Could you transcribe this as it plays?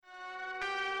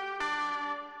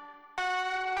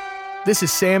This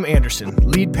is Sam Anderson,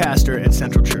 lead pastor at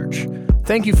Central Church.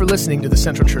 Thank you for listening to the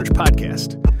Central Church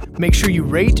podcast. Make sure you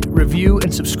rate, review,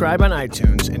 and subscribe on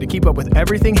iTunes, and to keep up with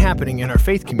everything happening in our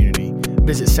faith community,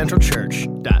 visit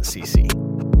centralchurch.cc.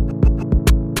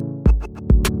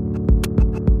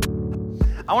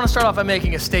 I want to start off by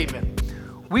making a statement.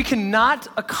 We cannot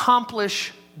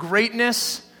accomplish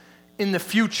greatness in the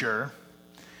future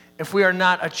if we are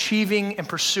not achieving and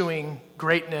pursuing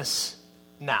greatness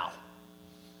now.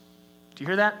 Do you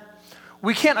hear that?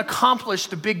 We can't accomplish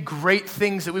the big, great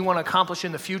things that we want to accomplish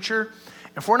in the future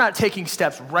if we're not taking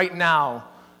steps right now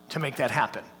to make that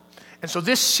happen. And so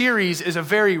this series is a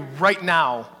very right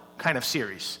now kind of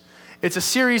series. It's a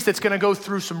series that's going to go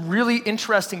through some really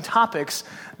interesting topics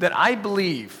that I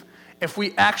believe if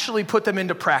we actually put them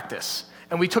into practice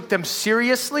and we took them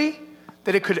seriously,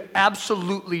 that it could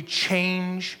absolutely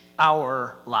change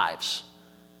our lives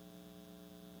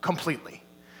completely.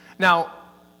 Now,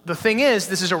 the thing is,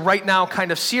 this is a right now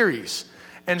kind of series.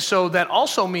 And so that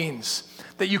also means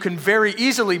that you can very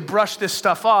easily brush this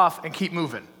stuff off and keep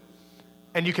moving.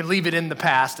 And you can leave it in the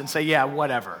past and say, yeah,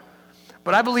 whatever.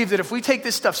 But I believe that if we take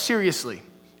this stuff seriously,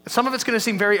 some of it's going to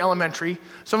seem very elementary.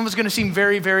 Some of it's going to seem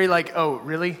very, very like, oh,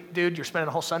 really, dude? You're spending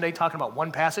a whole Sunday talking about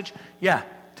one passage? Yeah,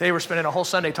 today we're spending a whole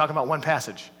Sunday talking about one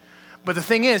passage. But the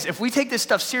thing is, if we take this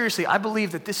stuff seriously, I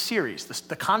believe that this series,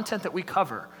 the content that we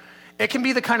cover, it can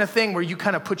be the kind of thing where you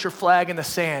kind of put your flag in the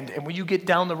sand, and when you get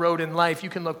down the road in life,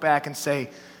 you can look back and say,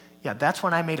 yeah, that's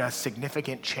when I made a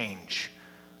significant change.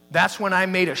 That's when I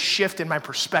made a shift in my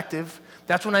perspective.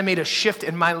 That's when I made a shift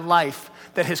in my life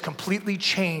that has completely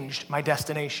changed my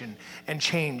destination and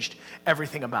changed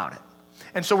everything about it.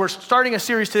 And so we're starting a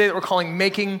series today that we're calling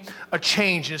Making a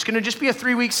Change, and it's going to just be a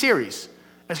 3-week series.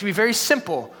 It's going to be very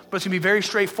simple, but it's going to be very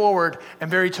straightforward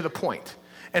and very to the point.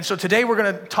 And so today we're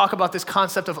going to talk about this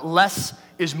concept of less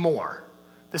is more.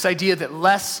 This idea that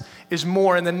less is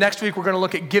more. And then next week we're going to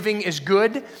look at giving is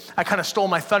good. I kind of stole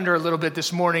my thunder a little bit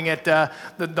this morning at the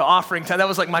offering time. That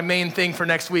was like my main thing for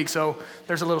next week. So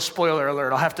there's a little spoiler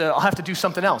alert. I'll have to do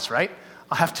something else, right?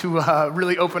 I'll have to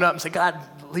really open up and say, God,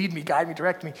 lead me, guide me,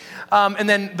 direct me. And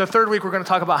then the third week we're going to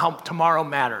talk about how tomorrow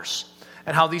matters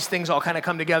and how these things all kind of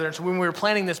come together. And so when we were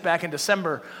planning this back in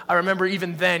December, I remember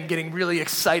even then getting really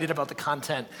excited about the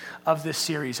content of this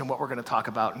series and what we're going to talk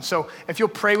about. And so if you'll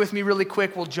pray with me really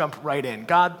quick, we'll jump right in.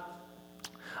 God,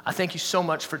 I thank you so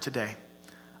much for today.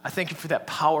 I thank you for that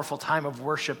powerful time of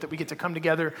worship that we get to come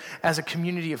together as a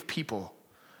community of people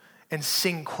and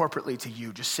sing corporately to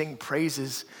you, just sing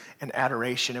praises and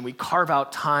adoration. And we carve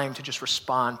out time to just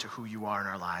respond to who you are in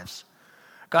our lives.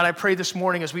 God, I pray this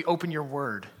morning as we open your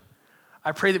word,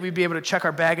 I pray that we'd be able to check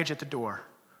our baggage at the door.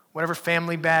 Whatever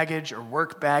family baggage or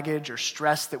work baggage or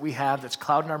stress that we have that's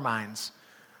clouding our minds,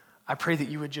 I pray that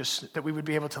that we would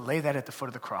be able to lay that at the foot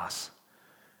of the cross.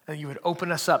 And that you would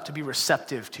open us up to be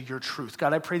receptive to your truth.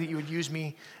 God, I pray that you would use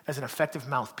me as an effective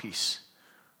mouthpiece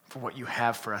for what you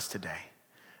have for us today.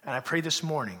 And I pray this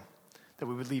morning that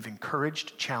we would leave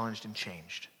encouraged, challenged, and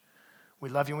changed. We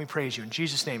love you and we praise you. In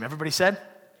Jesus' name, everybody said?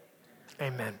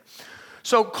 Amen.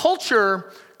 So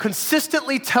culture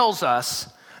consistently tells us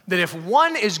that if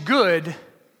one is good,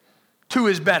 two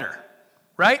is better,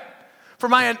 right? For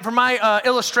my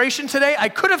illustration today, I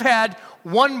could have had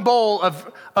one bowl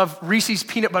of Reese's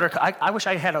peanut butter cups. I wish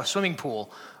I had a swimming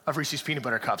pool of Reese's peanut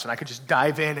butter cups, and I could just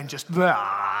dive in and just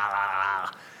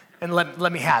and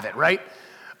let me have it, right?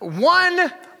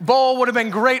 One bowl would have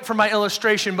been great for my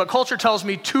illustration, but culture tells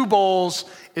me 2 bowls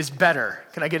is better.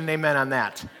 Can I get an amen on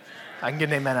that? I can get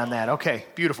an amen on that. Okay,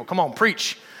 beautiful. Come on,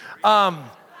 preach. Nutter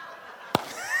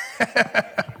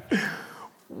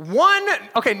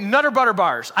Butter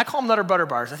bars. I call them Nutter Butter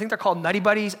bars. I think they're called Nutty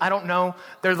Buddies. I don't know.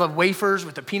 They're the wafers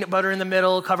with the peanut butter in the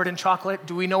middle, covered in chocolate.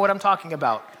 Do we know what I'm talking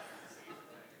about?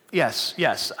 Yes.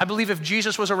 I believe if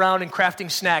Jesus was around and crafting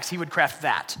snacks, he would craft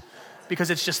that because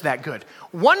it's just that good.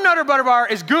 1 Nutter Butter bar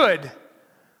is good,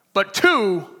 but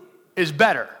 2 is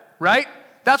better, right?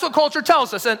 That's what culture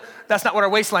tells us, and that's not what our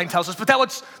waistline tells us, but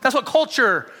that's what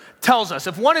culture tells us.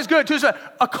 If 1 is good, 2 is better.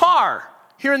 A car,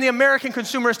 here in the American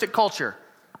consumeristic culture,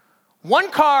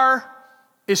 1 car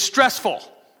is stressful,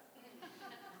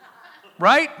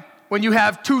 right? When you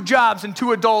have 2 jobs and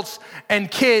 2 adults and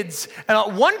kids,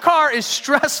 and 1 car is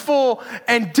stressful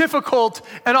and difficult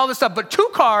and all this stuff, but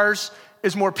 2 cars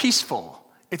is more peaceful.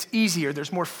 It's easier.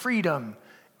 There's more freedom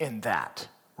in that.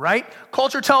 Right?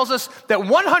 Culture tells us that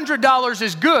 $100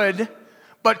 is good,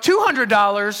 but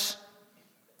 $200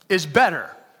 is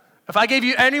better. If I gave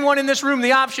anyone in this room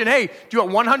the option, hey, do you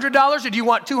want $100 or do you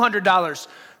want $200?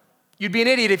 You'd be an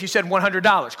idiot if you said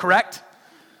 $100, correct?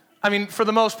 I mean, for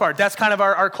the most part, that's kind of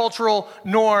our cultural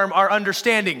norm, our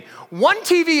understanding. One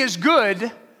TV is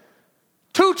good,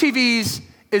 two TVs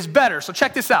is better. So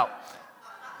check this out.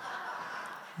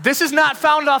 This is not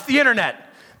found off the internet.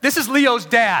 This is Leo's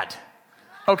dad,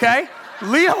 okay?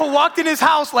 Leo walked in his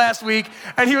house last week,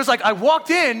 and he was like, I walked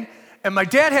in, and my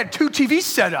dad had two TVs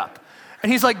set up.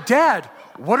 And he's like, Dad,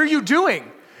 what are you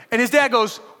doing? And his dad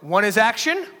goes, one is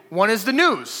action, one is the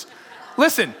news.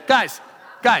 Listen, guys,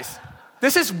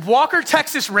 this is Walker,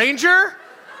 Texas Ranger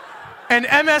and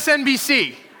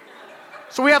MSNBC.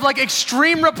 So we have like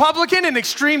extreme Republican and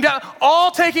extreme,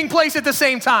 all taking place at the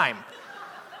same time.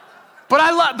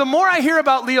 But the more I hear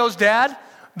about Leo's dad,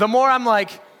 the more I'm like,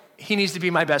 he needs to be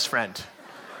my best friend.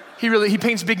 He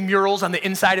paints big murals on the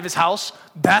inside of his house.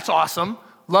 That's awesome.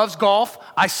 Loves golf.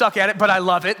 I suck at it, but I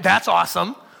love it. That's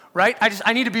awesome, right?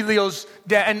 I need to be Leo's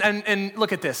dad. And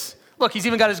look at this. Look, he's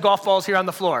even got his golf balls here on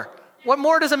the floor. What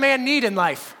more does a man need in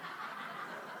life?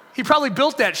 He probably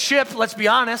built that ship, let's be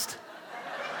honest.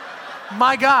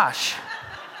 My gosh.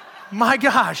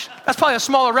 That's probably a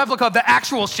smaller replica of the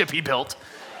actual ship he built,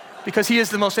 because he is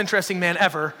the most interesting man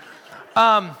ever.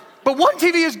 But one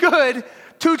TV is good,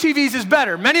 two TVs is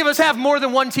better. Many of us have more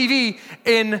than one TV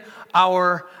in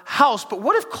our house. But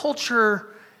what if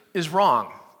culture is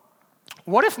wrong?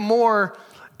 What if more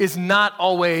is not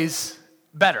always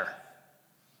better?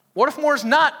 What if more is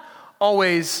not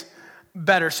always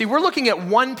better? See, we're looking at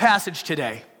one passage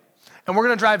today, and we're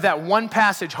going to drive that one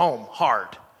passage home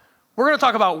hard. We're going to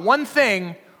talk about one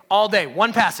thing all day,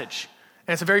 one passage.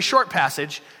 And it's a very short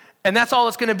passage, and that's all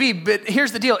it's going to be. But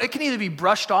here's the deal. It can either be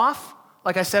brushed off,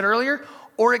 like I said earlier,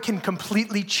 or it can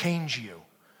completely change you.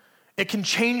 It can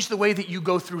change the way that you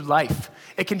go through life.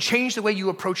 It can change the way you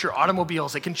approach your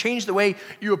automobiles. It can change the way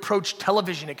you approach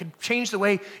television. It can change the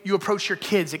way you approach your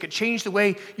kids. It can change the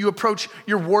way you approach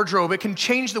your wardrobe. It can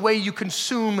change the way you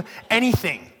consume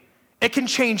anything. It can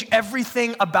change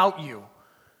everything about you.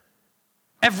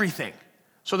 Everything.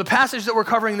 So the passage that we're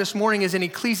covering this morning is in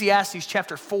Ecclesiastes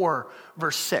chapter 4,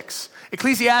 verse 6.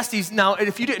 Ecclesiastes, now,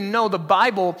 if you didn't know, the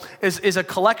Bible is a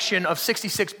collection of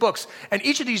 66 books, and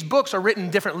each of these books are written in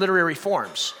different literary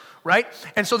forms, right?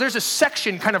 And so there's a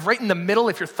section kind of right in the middle,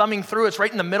 if you're thumbing through, it's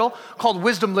right in the middle, called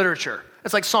wisdom literature.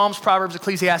 It's like Psalms, Proverbs,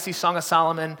 Ecclesiastes, Song of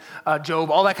Solomon, Job,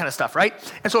 all that kind of stuff, right?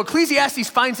 And so Ecclesiastes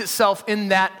finds itself in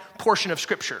that portion of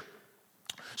Scripture.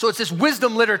 So it's this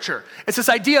wisdom literature. It's this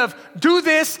idea of do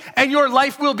this and your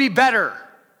life will be better,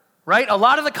 right? A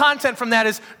lot of the content from that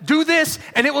is do this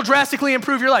and it will drastically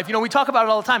improve your life. You know, we talk about it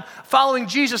all the time. Following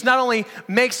Jesus not only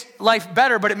makes life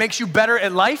better, but it makes you better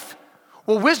at life.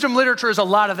 Well, wisdom literature is a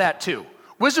lot of that too.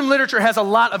 Wisdom literature has a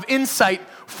lot of insight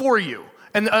for you.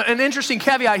 And an interesting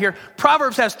caveat here,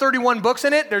 Proverbs has 31 books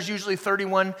in it. There's usually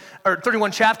 31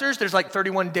 chapters. There's like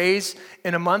 31 days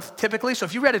in a month typically. So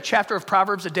if you read a chapter of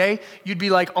Proverbs a day, you'd be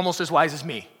like almost as wise as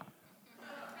me,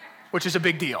 which is a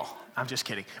big deal. I'm just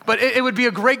kidding. But it would be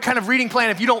a great kind of reading plan.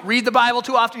 If you don't read the Bible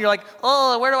too often, you're like,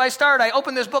 oh, where do I start? I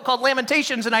opened this book called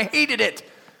Lamentations and I hated it.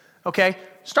 Okay,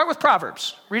 start with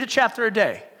Proverbs. Read a chapter a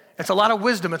day. It's a lot of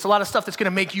wisdom. It's a lot of stuff that's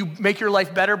going to make your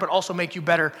life better, but also make you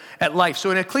better at life. So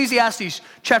in Ecclesiastes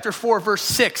chapter 4, verse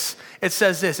 6, it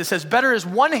says this. It says, better is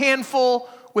one handful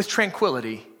with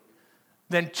tranquility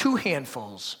than two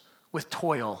handfuls with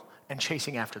toil and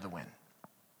chasing after the wind.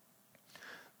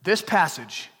 This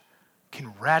passage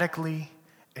can radically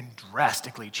and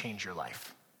drastically change your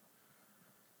life.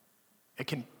 It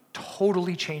can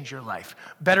totally change your life.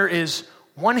 Better is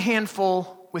one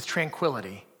handful with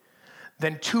tranquility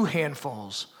than two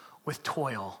handfuls with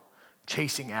toil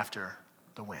chasing after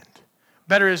the wind.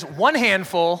 Better is one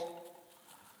handful,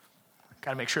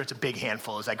 gotta make sure it's a big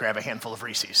handful as I grab a handful of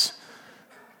Reese's.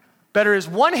 Better is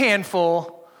one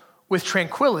handful with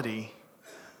tranquility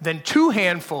than two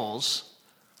handfuls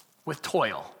with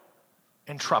toil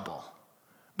and trouble.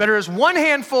 Better is one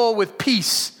handful with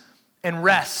peace and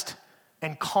rest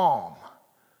and calm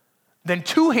than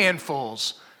two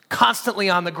handfuls constantly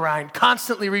on the grind,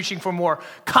 constantly reaching for more,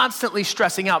 constantly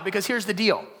stressing out. Because here's the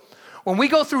deal. When we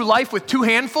go through life with two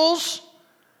handfuls,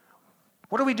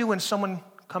 what do we do when someone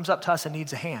comes up to us and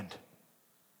needs a hand?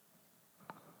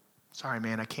 Sorry,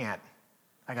 man, I can't.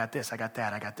 I got this, I got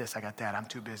that, I got this, I got that. I'm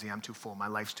too busy, I'm too full, my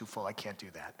life's too full, I can't do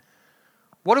that.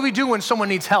 What do we do when someone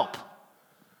needs help?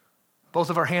 Both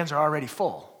of our hands are already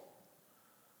full.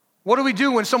 What do we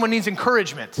do when someone needs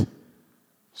encouragement?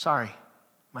 Sorry,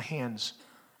 my hands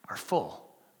are full.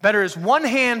 Better is one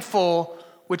handful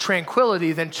with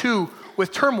tranquility than two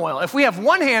with turmoil. If we have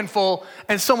one handful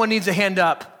and someone needs a hand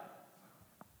up,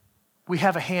 we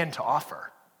have a hand to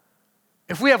offer.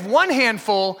 If we have one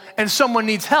handful and someone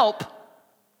needs help,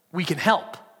 we can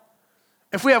help.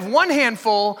 If we have one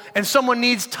handful and someone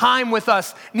needs time with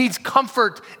us, needs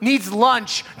comfort, needs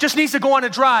lunch, just needs to go on a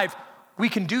drive, we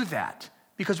can do that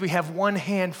because we have one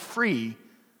hand free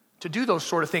to do those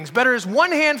sort of things. Better is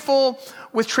one handful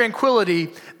with tranquility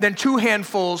than two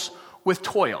handfuls with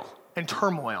toil and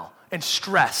turmoil and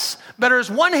stress. Better is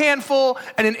one handful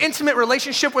and an intimate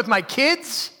relationship with my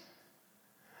kids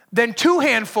than two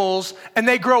handfuls and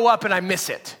they grow up and I miss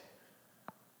it.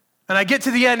 And I get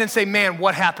to the end and say, man,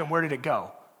 what happened? Where did it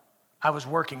go? I was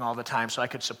working all the time so I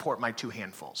could support my two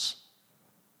handfuls.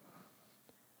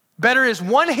 Better is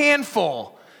one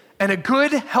handful and a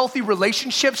good, healthy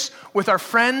relationships with our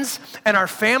friends and our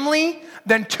family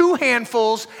than two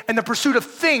handfuls and the pursuit of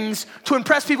things to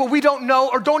impress people we don't know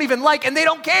or don't even like, and they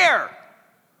don't care.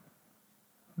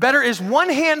 Better is one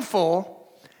handful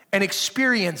and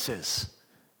experiences,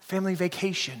 family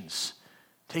vacations,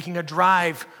 taking a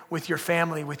drive with your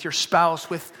family, with your spouse,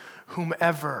 with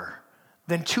whomever,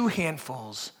 than two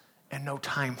handfuls and no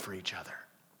time for each other.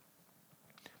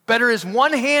 Better is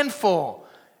one handful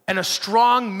and a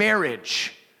strong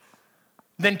marriage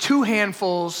than two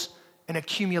handfuls and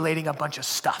accumulating a bunch of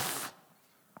stuff.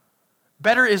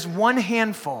 Better is one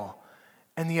handful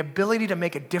and the ability to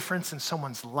make a difference in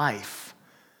someone's life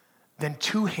than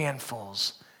two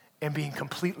handfuls and being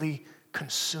completely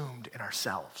consumed in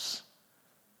ourselves.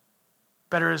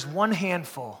 Better is one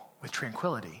handful with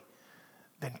tranquility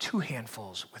than two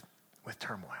handfuls with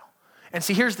turmoil. And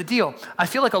see, here's the deal. I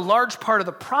feel like a large part of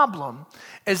the problem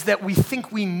is that we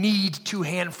think we need two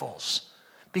handfuls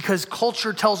because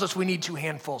culture tells us we need two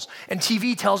handfuls, and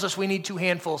TV tells us we need two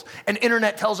handfuls, and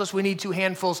internet tells us we need two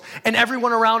handfuls, and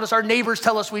everyone around us, our neighbors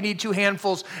tell us we need two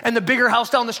handfuls, and the bigger house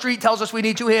down the street tells us we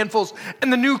need two handfuls,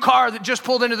 and the new car that just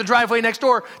pulled into the driveway next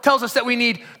door tells us that we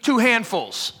need two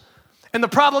handfuls. And the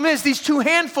problem is these two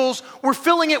handfuls, we're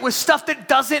filling it with stuff that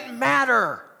doesn't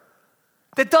matter,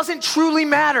 that doesn't truly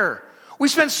matter. We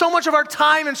spend so much of our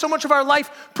time and so much of our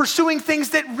life pursuing things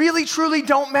that really, truly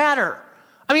don't matter.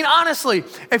 I mean, honestly,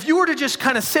 if you were to just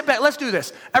kind of sit back, let's do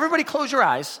this. Everybody close your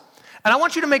eyes, and I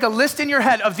want you to make a list in your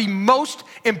head of the most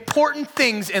important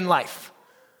things in life.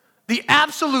 The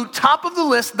absolute top of the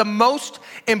list, the most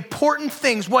important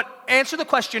things. Answer the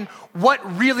question,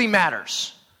 what really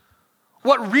matters?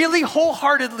 What really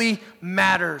wholeheartedly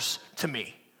matters to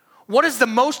me? What is the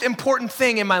most important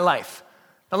thing in my life?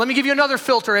 Now, let me give you another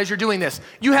filter as you're doing this.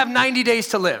 You have 90 days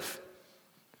to live.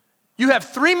 You have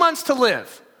 3 months to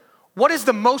live. What is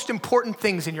the most important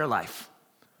things in your life?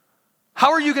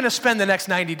 How are you going to spend the next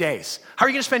 90 days? How are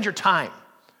you going to spend your time?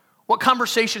 What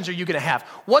conversations are you going to have?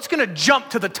 What's going to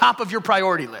jump to the top of your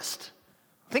priority list?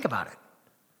 Think about it.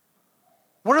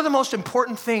 What are the most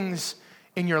important things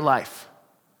in your life?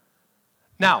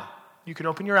 Now, you can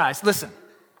open your eyes. Listen,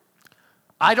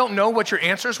 I don't know what your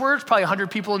answers were. It's probably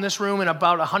 100 people in this room, and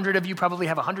about 100 of you probably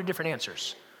have 100 different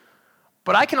answers.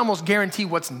 But I can almost guarantee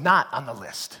what's not on the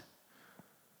list.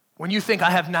 When you think I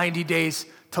have 90 days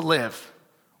to live,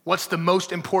 what's the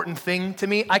most important thing to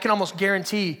me? I can almost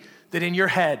guarantee that in your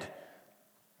head,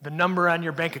 the number on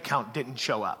your bank account didn't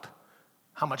show up.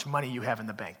 How much money you have in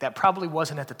the bank. That probably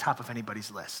wasn't at the top of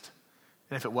anybody's list.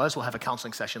 And if it was, we'll have a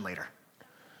counseling session later.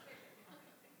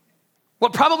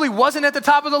 What probably wasn't at the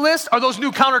top of the list are those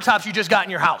new countertops you just got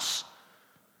in your house.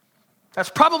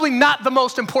 That's probably not the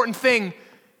most important thing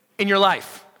in your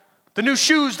life. The new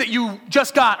shoes that you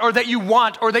just got or that you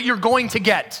want or that you're going to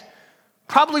get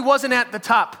probably wasn't at the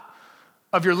top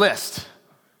of your list.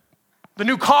 The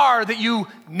new car that you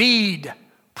need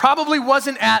probably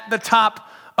wasn't at the top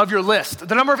of your list.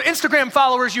 The number of Instagram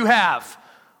followers you have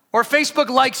or Facebook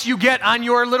likes you get on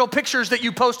your little pictures that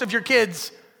you post of your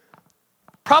kids,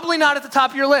 probably not at the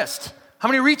top of your list. How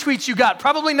many retweets you got?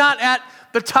 Probably not at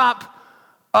the top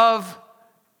of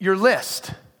your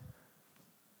list.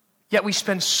 Yet we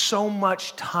spend so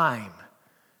much time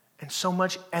and so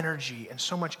much energy and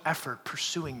so much effort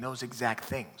pursuing those exact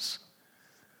things.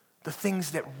 The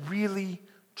things that really,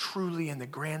 truly, in the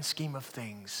grand scheme of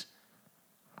things,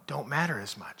 don't matter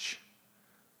as much.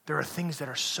 There are things that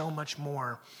are so much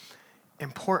more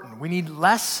important. We need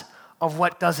less of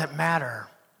what doesn't matter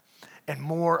and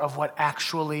more of what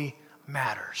actually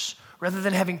matters. Rather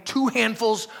than having two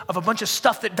handfuls of a bunch of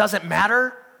stuff that doesn't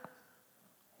matter,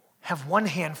 have one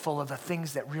handful of the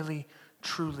things that really,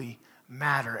 truly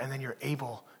matter, and then you're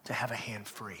able to have a hand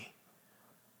free.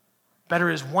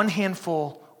 Better is one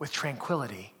handful with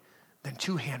tranquility than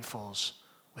two handfuls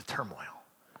with turmoil.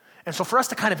 And so for us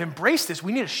to kind of embrace this,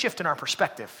 we need a shift in our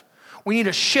perspective. We need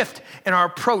a shift in our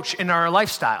approach, in our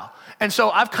lifestyle. And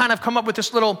so I've kind of come up with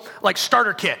this little like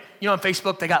starter kit. You know, on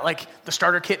Facebook, they got like the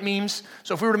starter kit memes.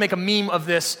 So if we were to make a meme of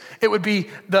this, it would be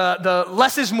the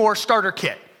less is more starter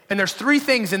kit. And there's 3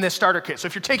 things in this starter kit. So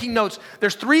if you're taking notes,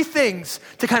 there's 3 things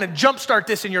to kind of jumpstart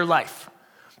this in your life.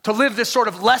 To live this sort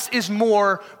of less is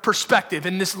more perspective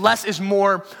and this less is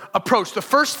more approach. The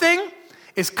first thing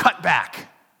is cut back.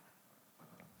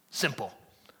 Simple.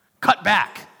 Cut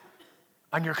back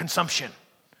on your consumption.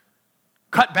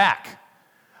 Cut back.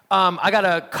 I got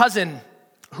a cousin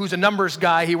who's a numbers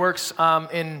guy. He works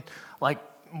in like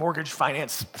mortgage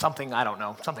finance, something, I don't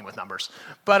know, something with numbers.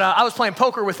 But I was playing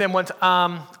poker with him once.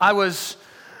 I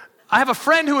have a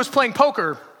friend who was playing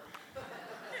poker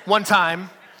one time,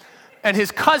 and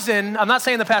his cousin, I'm not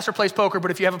saying the pastor plays poker,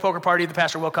 but if you have a poker party, the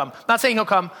pastor will come. I'm not saying he'll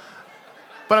come,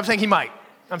 but I'm saying he might.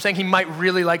 I'm saying he might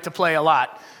really like to play a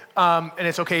lot. And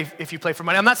it's okay if you play for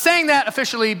money. I'm not saying that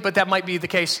officially, but that might be the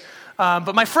case.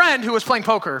 But my friend who was playing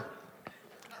poker,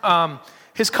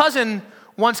 his cousin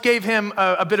once gave him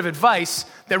a bit of advice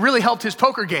that really helped his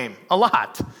poker game a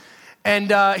lot.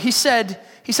 And he said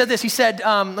this. He said,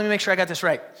 let me make sure I got this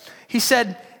right. He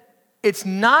said, it's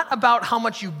not about how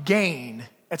much you gain,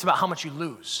 it's about how much you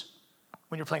lose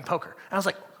when you're playing poker. And I was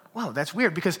like, wow, that's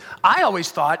weird, because I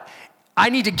always thought I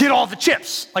need to get all the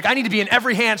chips. Like I need to be in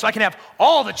every hand so I can have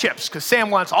all the chips, because Sam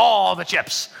wants all the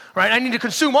chips, right? I need to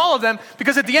consume all of them,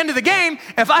 because at the end of the game,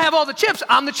 if I have all the chips,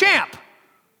 I'm the champ.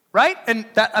 Right? And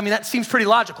that seems pretty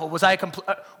logical. Was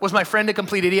my friend a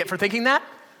complete idiot for thinking that?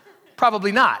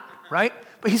 Probably not, right?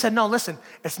 But he said, no, listen,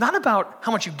 it's not about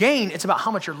how much you gain, it's about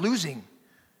how much you're losing,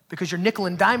 because you're nickel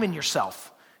and diming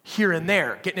yourself here and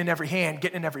there, getting in every hand,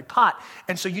 getting in every pot.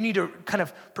 And so you need to kind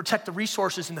of protect the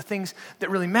resources and the things that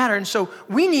really matter. And so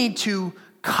we need to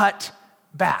cut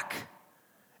back.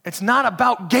 It's not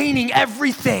about gaining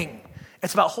everything.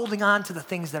 It's about holding on to the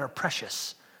things that are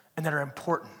precious and that are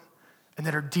important and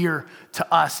that are dear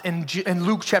to us. In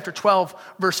Luke chapter 12,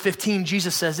 verse 15,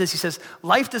 Jesus says this. He says,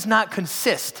 life does not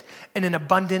consist in an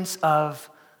abundance of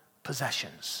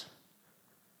possessions.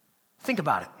 Think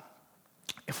about it.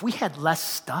 If we had less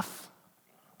stuff,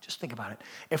 just think about it.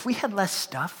 If we had less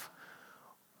stuff,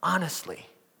 honestly,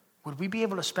 would we be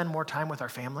able to spend more time with our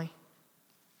family?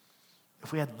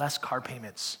 If we had less car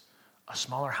payments, a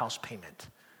smaller house payment,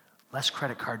 less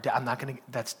credit card debt,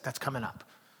 that's coming up.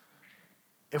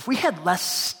 If we had less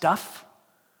stuff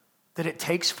that it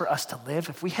takes for us to live,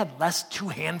 if we had less 2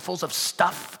 handfuls of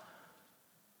stuff,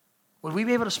 would we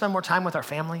be able to spend more time with our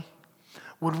family?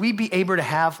 Would we be able to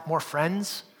have more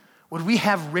friends? Would we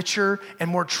have richer and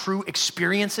more true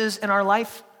experiences in our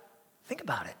life? Think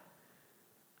about it.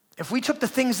 If we took the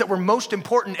things that were most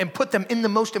important and put them in the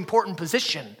most important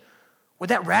position, would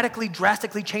that radically,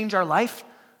 drastically change our life?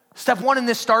 Step 1 in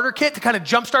this starter kit to kind of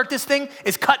jumpstart this thing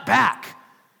is cut back.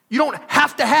 You don't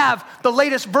have to have the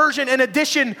latest version and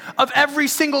edition of every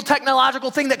single technological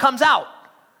thing that comes out.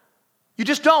 You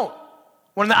just don't.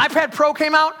 When the iPad Pro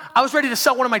came out, I was ready to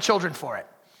sell one of my children for it.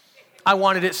 I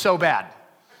wanted it so bad.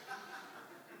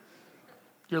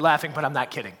 You're laughing, but I'm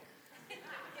not kidding.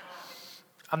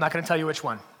 I'm not going to tell you which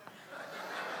one.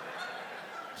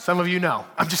 Some of you know.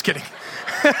 I'm just kidding.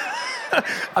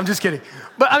 I'm just kidding.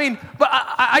 But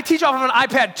I teach off of an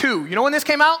iPad 2. You know when this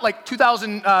came out? Like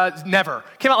 2000, never.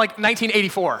 Came out like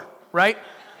 1984, right?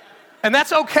 And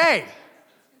that's okay.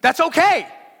 That's okay.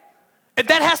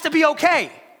 That has to be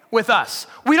okay with us.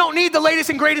 We don't need the latest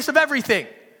and greatest of everything.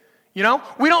 You know?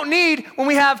 We don't need, when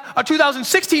we have a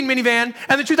 2016 minivan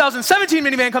and the 2017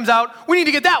 minivan comes out, we need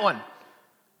to get that one.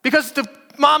 Because the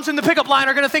moms in the pickup line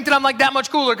are going to think that I'm like that much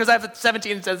cooler because I have the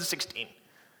 17 instead of the 16.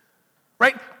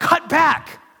 Right? Cut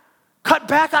back. Cut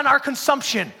back on our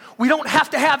consumption. We don't have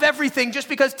to have everything just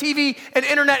because TV and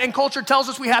internet and culture tells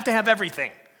us we have to have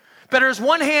everything. Better is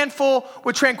 1 handful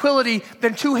with tranquility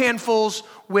than 2 handfuls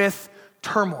with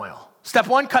turmoil. Step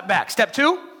 1, cut back. Step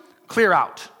 2, clear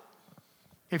out.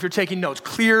 If you're taking notes,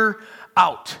 clear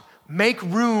out. Make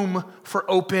room for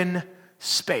open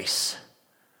space.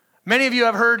 Many of you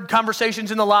have heard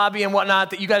conversations in the lobby and whatnot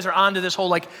that you guys are onto this whole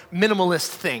like minimalist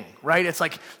thing, right? It's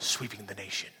like sweeping the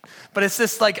nation. But it's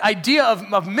this like idea of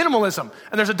minimalism.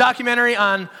 And there's a documentary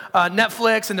on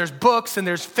Netflix, and there's books, and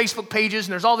there's Facebook pages,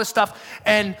 and there's all this stuff.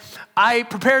 And I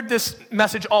prepared this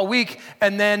message all week,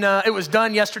 and then it was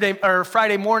done yesterday or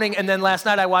Friday morning, and then last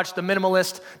night I watched the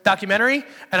Minimalist documentary,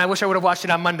 and I wish I would have watched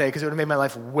it on Monday because it would have made my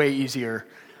life way easier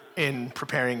in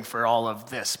preparing for all of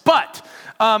this. But,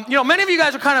 many of you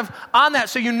guys are kind of on that,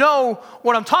 so you know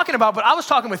what I'm talking about. But I was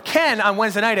talking with Ken on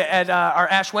Wednesday night at our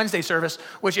Ash Wednesday service,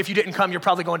 which if you didn't come, you're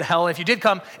probably going to hell. And if you did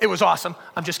come, it was awesome.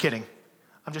 I'm just kidding.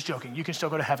 I'm just joking. You can still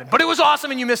go to heaven. But it was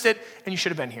awesome and you missed it and you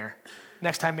should have been here.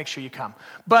 Next time, make sure you come.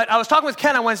 But I was talking with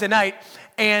Ken on Wednesday night,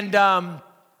 and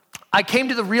I came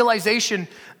to the realization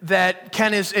that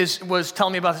Ken was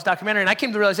telling me about this documentary, and I came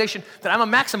to the realization that I'm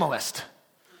a maximalist.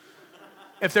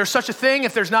 If there's such a thing,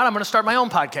 if there's not, I'm going to start my own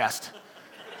podcast.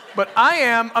 But I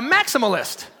am a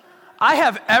maximalist. I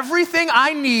have everything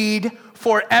I need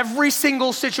for every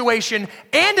single situation,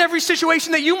 and every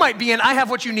situation that you might be in, I have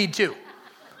what you need too.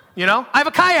 You know, I have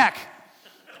a kayak.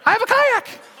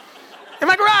 In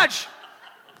my garage.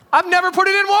 I've never put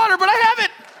it in water, but I have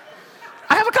it.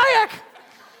 I have a kayak.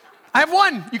 I have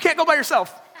one. You can't go by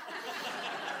yourself.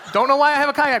 Don't know why I have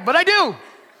a kayak, but I do.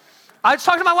 I was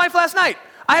talking to my wife last night.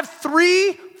 I have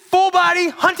 3 full-body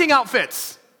hunting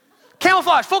outfits.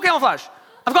 Camouflage, full camouflage.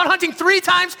 I've gone hunting 3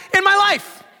 times in my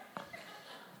life.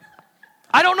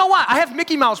 I don't know why. I have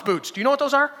Mickey Mouse boots. Do you know what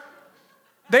those are?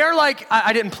 They are like,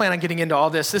 I didn't plan on getting into all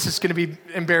this. This is going to be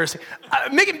embarrassing.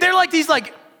 They're like these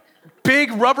like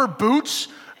big rubber boots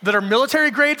that are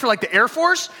military grade for like the Air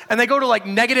Force, and they go to like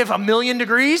 -1,000,000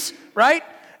 degrees, right?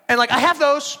 And like I have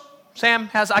those. Sam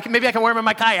has. Maybe I can wear them in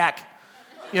my kayak.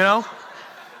 You know.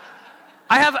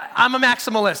 I'm a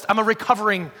maximalist. I'm a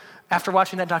recovering. After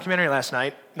watching that documentary last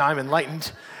night, now I'm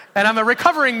enlightened, and I'm a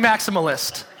recovering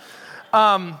maximalist.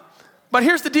 But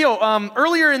here's the deal.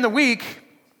 Earlier in the week,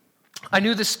 I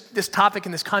knew this topic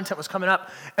and this content was coming up,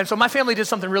 and so my family did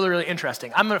something really, really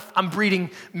interesting. I'm breeding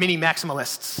mini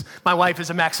maximalists. My wife is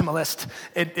a maximalist.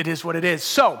 It is what it is.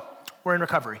 So we're in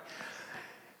recovery.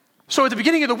 So at the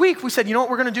beginning of the week, we said, you know what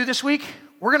we're going to do this week?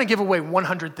 We're going to give away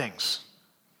 100 things.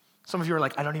 Some of you are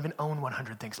like, I don't even own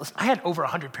 100 things. Listen, I had over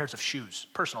 100 pairs of shoes,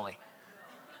 personally.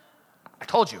 I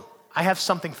told you, I have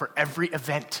something for every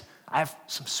event. I have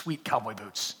some sweet cowboy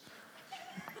boots.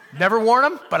 Never worn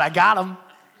them, but I got them.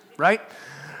 Right?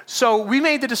 So we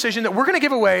made the decision that we're going to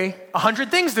give away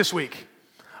 100 things this week.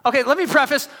 Okay, let me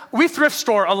preface, we thrift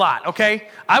store a lot, okay?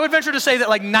 I would venture to say that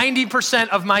like 90%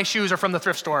 of my shoes are from the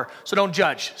thrift store, so don't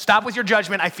judge. Stop with your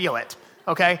judgment, I feel it,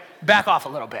 okay? Back off a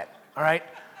little bit, all right?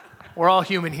 We're all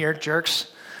human here,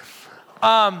 jerks.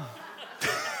 I'm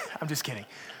just kidding.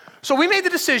 So we made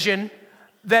the decision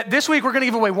that this week we're going to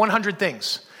give away 100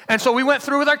 things. And so we went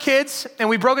through with our kids, and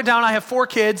we broke it down. I have 4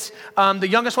 kids. The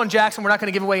youngest one, Jackson, we're not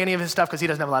going to give away any of his stuff because he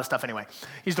doesn't have a lot of stuff anyway.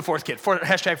 He's the 4th kid,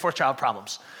 #4th child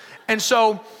problems. And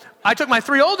so I took my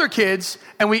 3 older kids,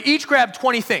 and we each grabbed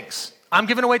 20 things. I'm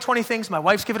giving away 20 things. My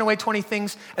wife's giving away 20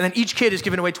 things. And then each kid is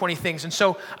giving away 20 things. And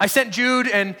so I sent Jude,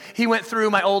 and he went through,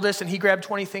 my oldest, and he grabbed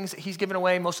 20 things that he's giving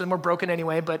away. Most of them were broken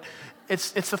anyway, but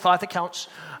it's the thought that counts.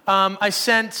 I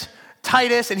sent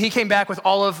Titus, and he came back with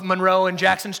all of Monroe and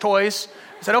Jackson's toys.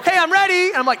 I said, okay, I'm ready.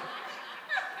 And I'm like,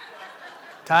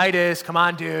 Titus, come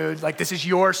on, dude. Like, this is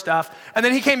your stuff. And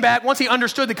then he came back. Once he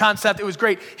understood the concept, it was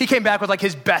great. He came back with, like,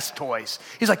 his best toys.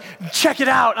 He's like, check it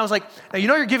out. And I was like, now, you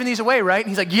know you're giving these away, right? And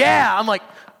he's like, yeah. I'm like,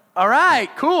 all right,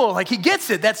 cool. Like, he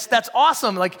gets it. That's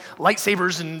awesome. Like,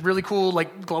 lightsabers and really cool,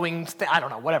 like, glowing, I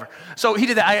don't know, whatever. So he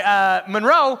did that.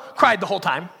 Monroe cried the whole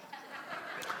time.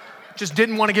 Just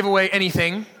didn't want to give away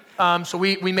anything. So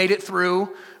we made it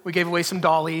through. We gave away some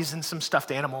dollies and some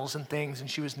stuffed animals and things, and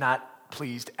she was not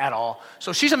pleased at all.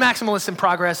 So she's a maximalist in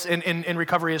progress in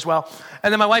recovery as well.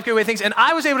 And then my wife gave away things, and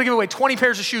I was able to give away 20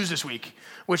 pairs of shoes this week,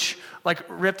 which like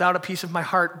ripped out a piece of my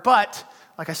heart. But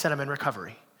like I said, I'm in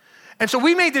recovery. And so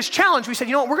we made this challenge. We said,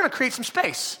 you know what, we're going to create some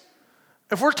space.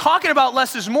 If we're talking about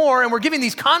less is more and we're giving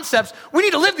these concepts, we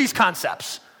need to live these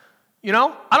concepts. You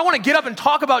know, I don't want to get up and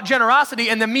talk about generosity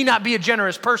and then me not be a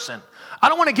generous person. I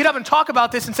don't want to get up and talk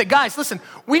about this and say, guys, listen,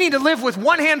 we need to live with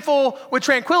 1 handful with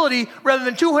tranquility rather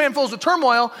than 2 handfuls with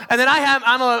turmoil, and then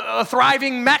I'm a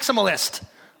thriving maximalist,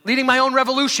 leading my own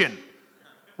revolution,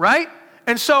 right?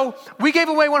 And so we gave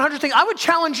away 100 things. I would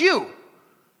challenge you.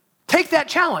 Take that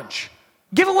challenge.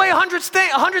 Give away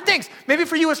 100 things. Maybe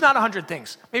for you it's not 100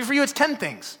 things. Maybe for you it's 10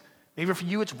 things. Maybe for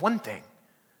you it's 1 thing.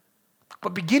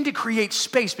 But begin to create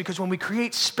space, because when we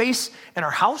create space in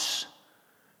our house,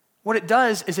 what it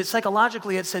does is it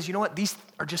psychologically, it says, you know what, these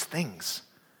are just things.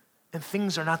 And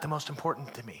things are not the most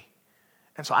important to me.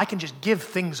 And so I can just give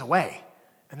things away.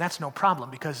 And that's no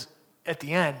problem, because at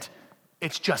the end,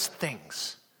 it's just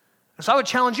things. And so I would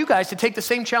challenge you guys to take the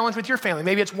same challenge with your family.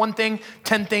 Maybe it's 1 thing,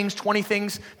 10 things, 20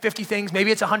 things, 50 things.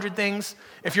 Maybe it's 100 things.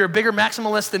 If you're a bigger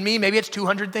maximalist than me, maybe it's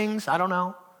 200 things. I don't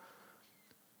know.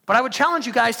 But I would challenge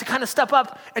you guys to kind of step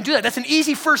up and do that. That's an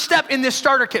easy first step in this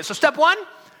starter kit. So step 1,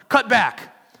 cut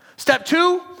back. Step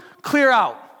 2, clear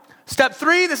out. Step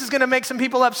 3, this is going to make some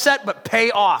people upset, but pay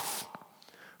off.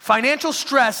 Financial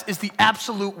stress is the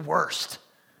absolute worst.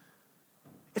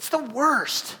 It's the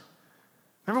worst.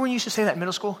 Remember when you used to say that in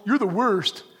middle school? You're the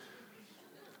worst.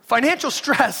 Financial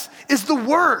stress is the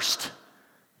worst.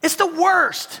 It's the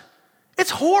worst. It's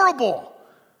horrible.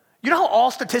 You know how all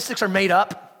statistics are made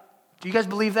up? Do you guys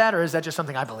believe that, or is that just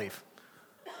something I believe?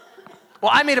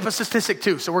 Well, I made up a statistic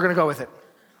too, so we're going to go with it.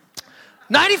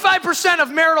 95%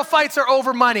 of marital fights are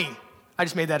over money. I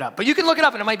just made that up, but you can look it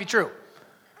up and it might be true.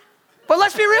 But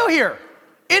let's be real here.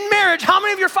 In marriage, how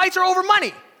many of your fights are over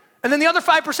money? And then the other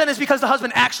 5% is because the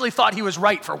husband actually thought he was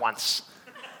right for once.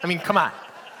 I mean, come on.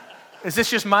 Is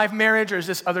this just my marriage or is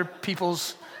this other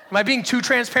people's? Am I being too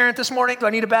transparent this morning? Do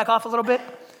I need to back off a little bit?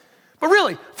 But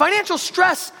really, financial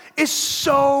stress is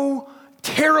so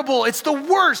terrible. It's the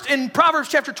worst. In Proverbs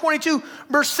chapter 22,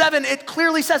 verse 7, it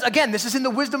clearly says, again, this is in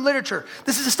the wisdom literature.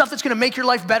 This is the stuff that's going to make your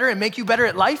life better and make you better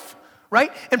at life,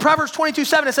 right? In Proverbs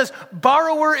 22:7, it says,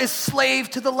 borrower is slave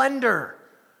to the lender.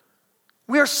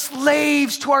 We are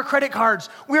slaves to our credit cards.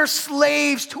 We are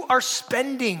slaves to our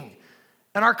spending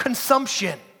and our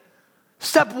consumption.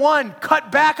 Step 1,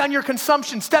 cut back on your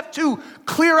consumption. Step 2,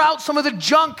 clear out some of the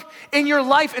junk in your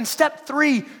life. And step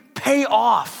 3, pay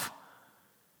off.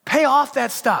 Pay off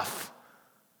that stuff.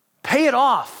 Pay it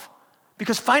off.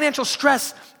 Because financial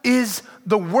stress is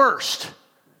the worst.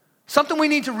 Something we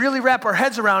need to really wrap our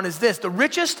heads around is this. The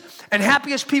richest and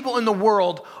happiest people in the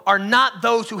world are not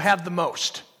those who have the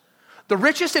most. The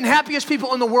richest and happiest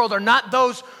people in the world are not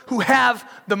those who have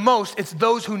the most. It's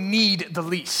those who need the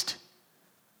least.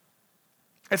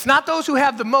 It's not those who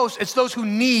have the most, it's those who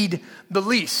need the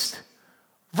least.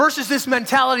 Versus this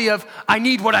mentality of, I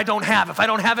need what I don't have. If I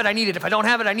don't have it, I need it. If I don't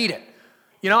have it, I need it.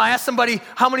 You know, I asked somebody,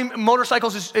 how many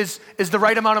motorcycles is the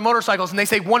right amount of motorcycles? And they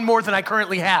say, 1 more than I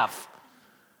currently have.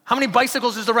 How many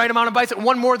bicycles is the right amount of bicycles?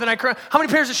 1 more than I currently have. How many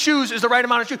pairs of shoes is the right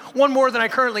amount of shoes? 1 more than I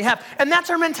currently have. And that's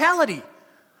our mentality.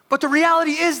 But the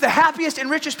reality is the happiest and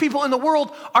richest people in the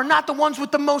world are not the ones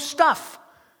with the most stuff.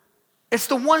 It's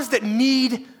the ones that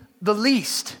need the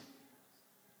least.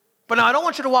 But now I don't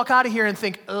want you to walk out of here and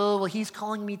think, oh, well, he's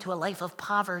calling me to a life of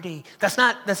poverty. That's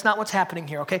not what's happening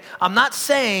here, okay? I'm not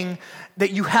saying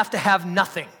that you have to have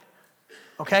nothing,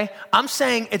 okay? I'm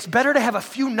saying it's better to have a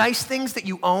few nice things that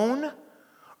you own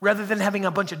rather than having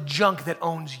a bunch of junk that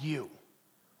owns you.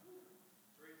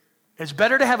 It's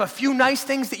better to have a few nice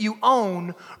things that you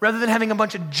own rather than having a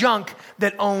bunch of junk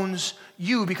that owns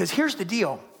you. Because here's the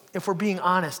deal. If we're being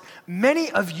honest,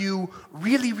 many of you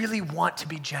really, really want to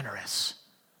be generous.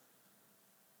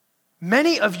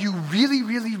 Many of you really,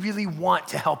 really, really want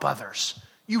to help others.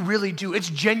 You really do. It's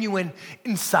genuine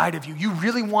inside of you. You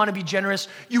really want to be generous.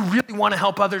 You really want to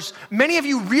help others. Many of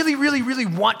you really, really, really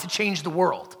want to change the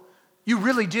world. You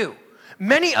really do.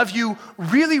 Many of you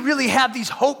really, really have these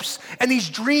hopes and these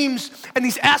dreams and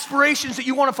these aspirations that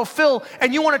you want to fulfill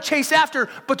and you want to chase after,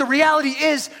 but the reality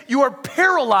is you are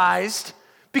paralyzed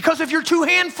because of your 2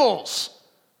 handfuls.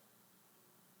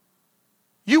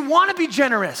 You want to be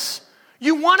generous.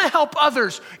 You want to help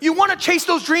others. You want to chase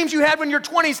those dreams you had when you're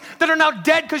 20s that are now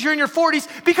dead because you're in your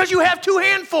 40s because you have 2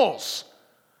 handfuls.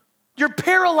 You're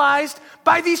paralyzed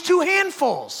by these 2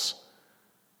 handfuls.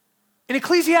 And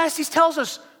Ecclesiastes tells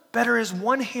us, better is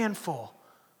 1 handful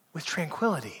with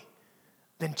tranquility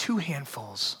than 2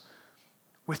 handfuls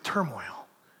with turmoil.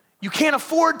 You can't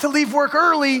afford to leave work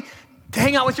early to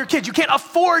hang out with your kids. You can't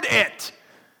afford it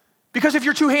because of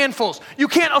your 2 handfuls. You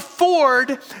can't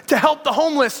afford to help the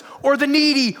homeless or the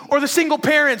needy or the single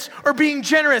parents or being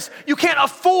generous. You can't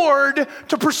afford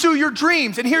to pursue your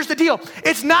dreams. And here's the deal.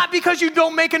 It's not because you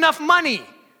don't make enough money.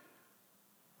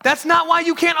 That's not why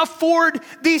you can't afford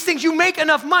these things. You make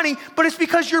enough money, but it's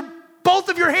because both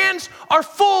of your hands are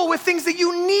full with things that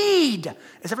you need.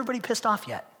 Is everybody pissed off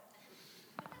yet?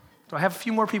 Do I have a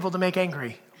few more people to make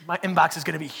angry? My inbox is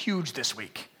going to be huge this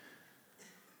week.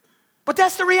 But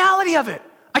that's the reality of it.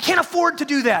 I can't afford to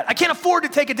do that. I can't afford to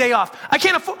take a day off. I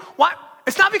can't afford. Why?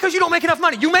 It's not because you don't make enough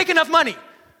money. You make enough money.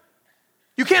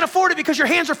 You can't afford it because your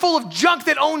hands are full of junk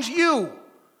that owns you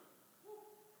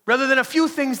rather than a few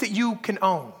things that you can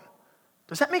own.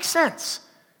 Does that make sense?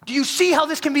 Do you see how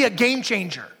this can be a game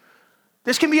changer?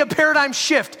 This can be a paradigm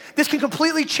shift. This can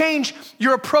completely change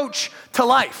your approach to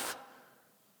life.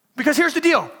 Because here's the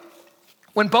deal.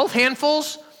 When both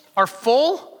handfuls are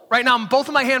full, right now both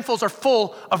of my handfuls are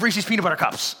full of Reese's Peanut Butter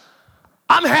Cups.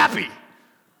 I'm happy.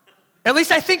 At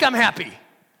least I think I'm happy,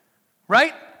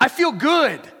 right? I feel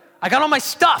good. I got all my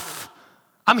stuff.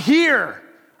 I'm here.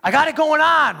 I got it going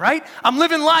on, right? I'm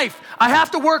living life. I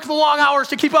have to work the long hours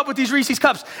to keep up with these Reese's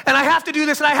Cups. And I have to do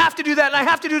this, and I have to do that, and I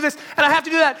have to do this, and I have to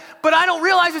do that. But I don't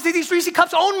realize that these Reese's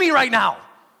Cups own me right now.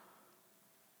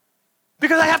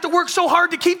 Because I have to work so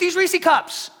hard to keep these Reese's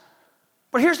Cups.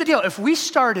 But here's the deal. If we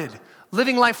started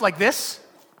living life like this,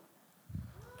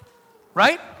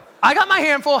 right? I got my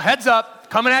handful, heads up.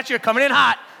 coming at you, coming in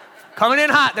hot. Coming in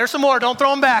hot. There's some more. Don't throw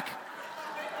them back.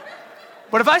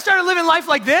 But if I started living life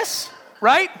like this,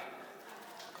 right?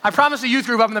 I promised the youth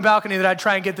group up in the balcony that I'd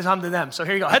try and get this home to them. So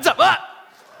here you go. Heads up. Ah!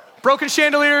 Broken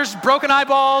chandeliers, broken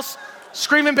eyeballs,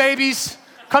 screaming babies.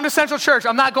 Come to Central Church.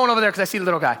 I'm not going over there because I see the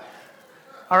little guy.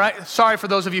 All right? Sorry for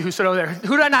those of you who stood over there.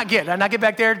 Who did I not get? Did I not get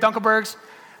back there? Dunkelbergs?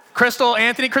 Crystal,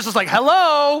 Anthony. Crystal's like,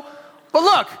 hello. But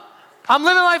look, I'm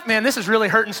living life. Man, this is really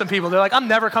hurting some people. They're like, I'm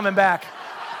never coming back.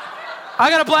 I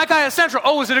got a black eye at Central.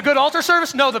 Oh, is it a good altar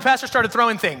service? No, the pastor started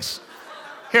throwing things.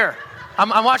 Here, I'm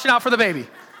watching out for the baby.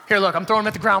 Here, look, I'm throwing them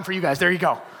at the ground for you guys. There you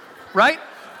go. Right?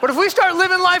 But if we start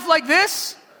living life like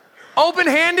this,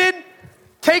 open-handed,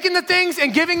 taking the things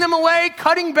and giving them away,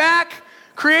 cutting back,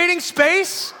 creating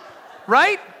space,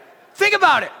 right? Think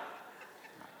about it.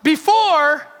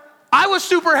 Before, I was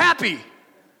super happy.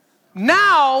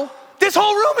 Now, this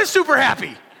whole room is super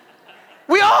happy.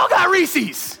 We all got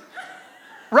Reese's,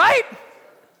 right?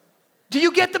 Do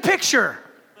you get the picture?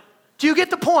 Do you get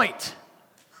the point?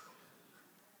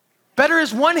 Better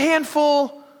is one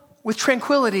handful with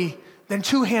tranquility than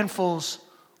two handfuls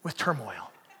with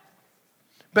turmoil.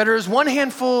 Better is one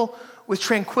handful with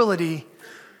tranquility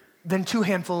than two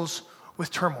handfuls with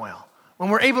turmoil. When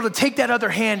we're able to take that other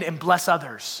hand and bless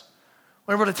others,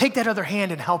 we're able to take that other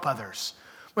hand and help others,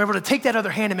 we're able to take that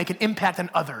other hand and make an impact on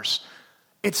others,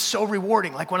 it's so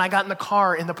rewarding. Like when I got in the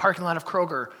car in the parking lot of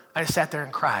Kroger, I just sat there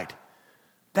and cried.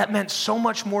 That meant so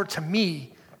much more to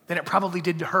me than it probably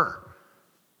did to her.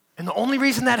 And the only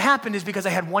reason that happened is because I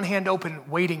had one hand open,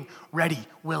 waiting, ready,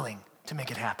 willing to make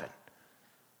it happen.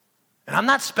 And I'm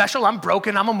not special, I'm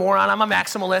broken, I'm a moron, I'm a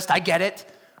maximalist, I get it.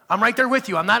 I'm right there with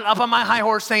you. I'm not up on my high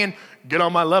horse saying, get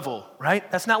on my level, right?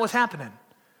 That's not what's happening.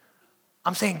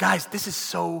 I'm saying, guys, this is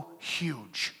so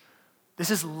huge. This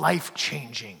is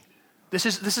life-changing. This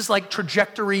is like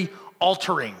trajectory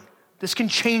altering. This can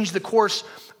change the course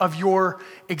of your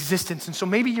existence. And so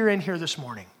maybe you're in here this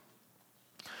morning.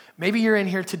 Maybe you're in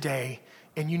here today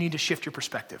and you need to shift your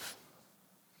perspective.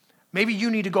 Maybe you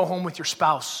need to go home with your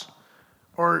spouse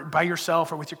or by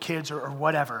yourself or with your kids or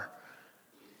whatever.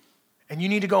 And you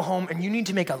need to go home and you need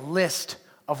to make a list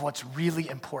of what's really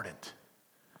important.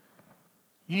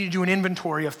 You need to do an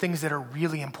inventory of things that are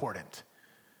really important.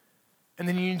 And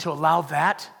then you need to allow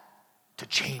that to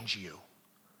change you.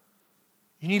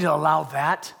 You need to allow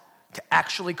that to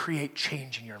actually create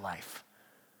change in your life.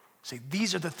 Say,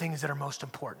 these are the things that are most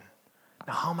important.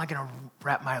 Now, how am I going to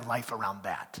wrap my life around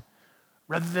that?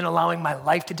 Rather than allowing my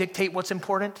life to dictate what's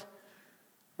important,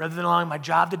 rather than allowing my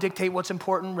job to dictate what's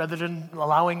important, rather than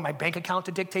allowing my bank account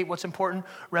to dictate what's important,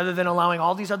 rather than allowing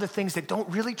all these other things that don't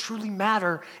really truly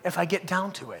matter if I get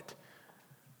down to it.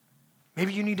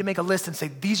 Maybe you need to make a list and say,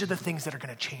 these are the things that are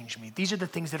going to change me. These are the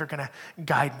things that are going to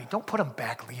guide me. Don't put them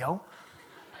back, Leo.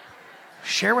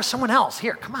 Share with someone else.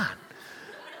 Here, come on.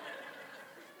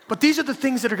 But these are the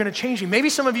things that are going to change you. Maybe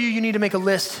some of you need to make a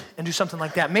list and do something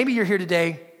like that. Maybe you're here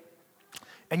today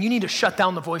and you need to shut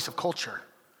down the voice of culture.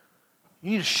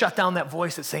 You need to shut down that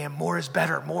voice that's saying more is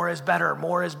better, more is better,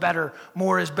 more is better,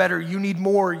 more is better. You need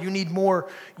more, you need more,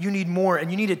 you need more.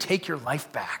 And you need to take your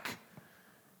life back.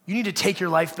 You need to take your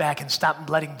life back and stop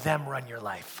letting them run your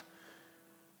life.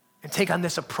 And take on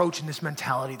this approach and this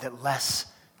mentality that less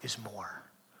is more.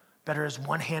 Better is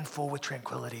one handful with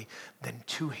tranquility than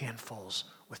two handfuls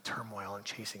with turmoil and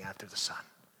chasing after the sun.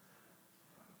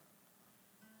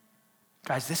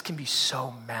 Guys, this can be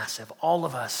so massive. All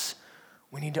of us,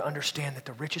 we need to understand that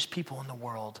the richest people in the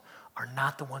world are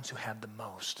not the ones who have the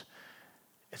most.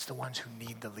 It's the ones who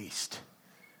need the least.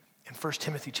 In 1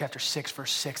 Timothy chapter 6,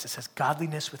 verse 6, it says,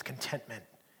 godliness with contentment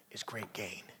is great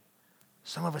gain.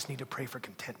 Some of us need to pray for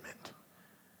contentment.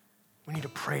 We need to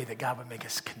pray that God would make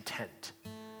us content,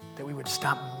 that we would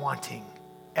stop wanting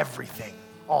everything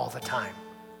all the time,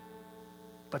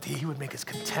 but that he would make us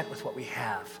content with what we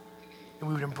have. And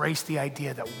we would embrace the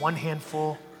idea that one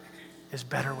handful is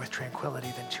better with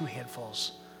tranquility than two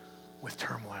handfuls with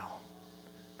turmoil.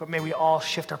 But may we all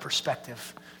shift our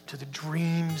perspective to the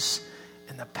dreams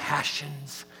and the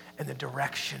passions and the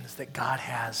directions that God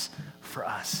has for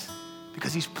us,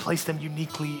 because he's placed them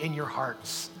uniquely in your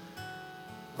hearts.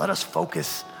 Let us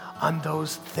focus on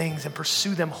those things and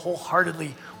pursue them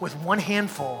wholeheartedly with one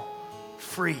handful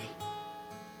free,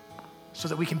 so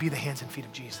that we can be the hands and feet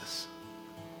of Jesus.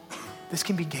 This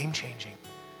can be game-changing.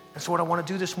 And so what I want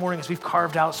to do this morning is we've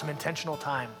carved out some intentional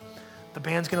time. The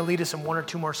band's going to lead us in one or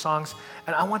two more songs,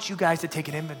 and I want you guys to take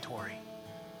an inventory.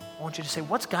 I want you to say,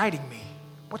 what's guiding me?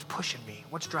 What's pushing me?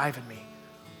 What's driving me?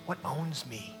 What owns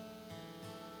me?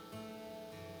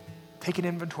 Take an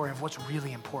inventory of what's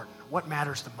really important, what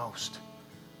matters the most,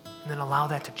 and then allow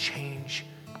that to change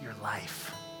your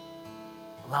life.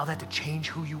 Allow that to change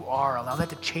who you are. Allow that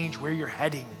to change where you're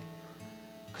heading.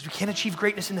 Because we can't achieve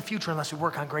greatness in the future unless we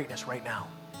work on greatness right now.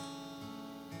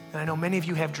 And I know many of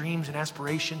you have dreams and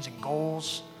aspirations and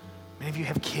goals. Many of you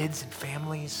have kids and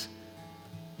families.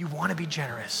 You want to be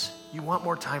generous. You want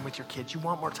more time with your kids. You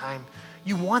want more time.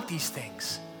 You want these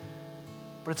things.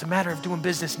 But it's a matter of doing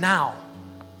business now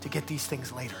to get these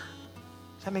things later.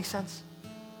 Does that make sense?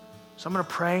 So I'm going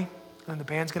to pray, and the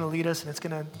band's going to lead us, and it's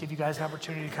going to give you guys an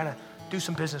opportunity to kind of do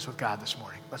some business with God this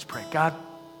morning. Let's pray. God,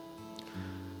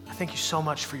 I thank you so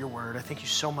much for your word. I thank you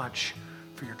so much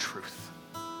for your truth.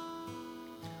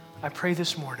 I pray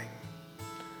this morning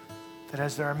that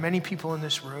as there are many people in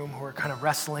this room who are kind of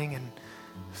wrestling and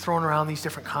throwing around these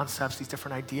different concepts, these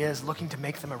different ideas, looking to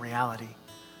make them a reality,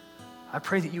 I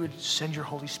pray that you would send your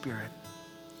Holy Spirit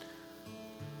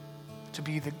to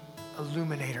be the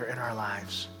illuminator in our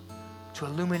lives, to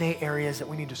illuminate areas that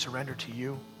we need to surrender to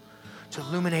you, to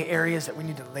illuminate areas that we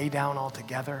need to lay down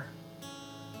altogether.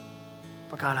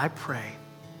 But God, I pray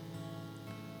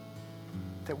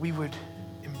that we would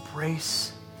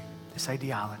embrace this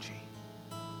ideology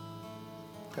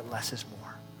that less is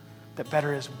more, that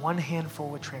better is one handful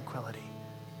with tranquility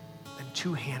than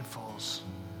two handfuls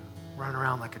running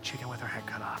around like a chicken with her head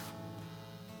cut off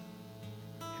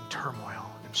in turmoil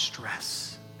and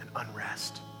stress and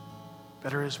unrest.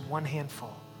 Better is one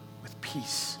handful with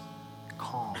peace,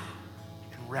 calm,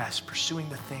 and rest, pursuing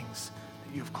the things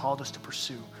that you have called us to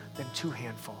pursue than two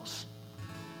handfuls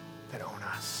that own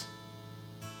us.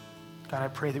 God, I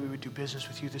pray that we would do business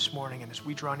with you this morning, and as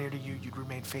we draw near to you, you'd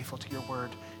remain faithful to your word,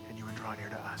 and you would draw near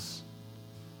to us.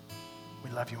 We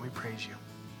love you and we praise you.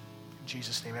 In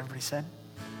Jesus' name, everybody said,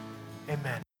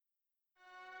 amen.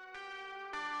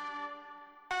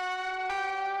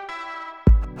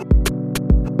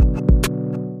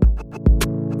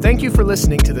 Thank you for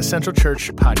listening to the Central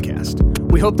Church podcast.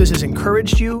 We hope this has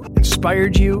encouraged you,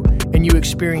 inspired you, and you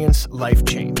experience life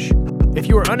change. If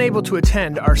you are unable to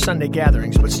attend our Sunday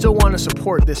gatherings but still want to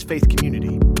support this faith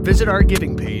community, visit our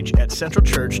giving page at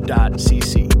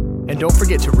centralchurch.cc. And don't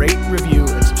forget to rate, review,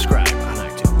 and subscribe.